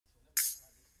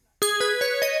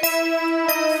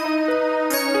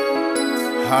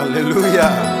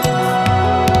Hallelujah.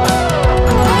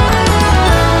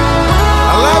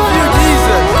 I love you,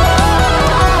 Jesus.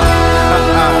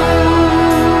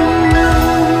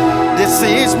 This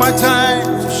is my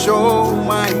time to show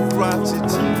my gratitude.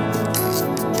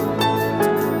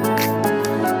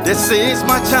 This is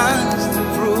my chance to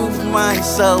prove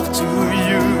myself to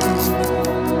you.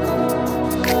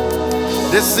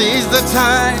 This is the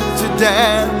time to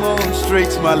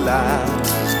demonstrate my love.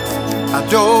 I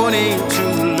don't need to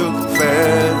look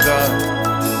further.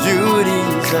 You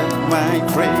deserve my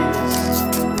praise.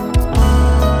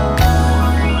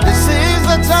 This is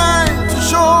the time to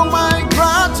show my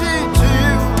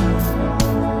gratitude.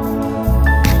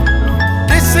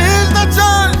 This is the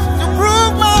chance to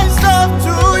prove myself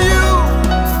to you.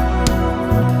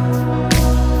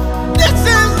 This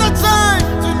is the time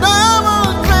to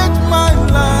demonstrate my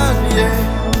love, yeah.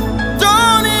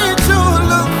 Don't need to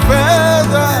look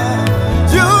further.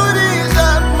 You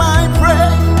deserve my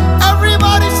praise.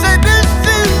 Everybody say this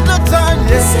is the time,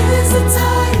 yeah. This is the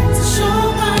time to show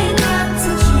my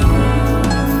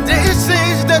gratitude. This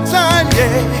is the time,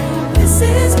 yeah. This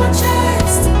is my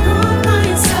chance to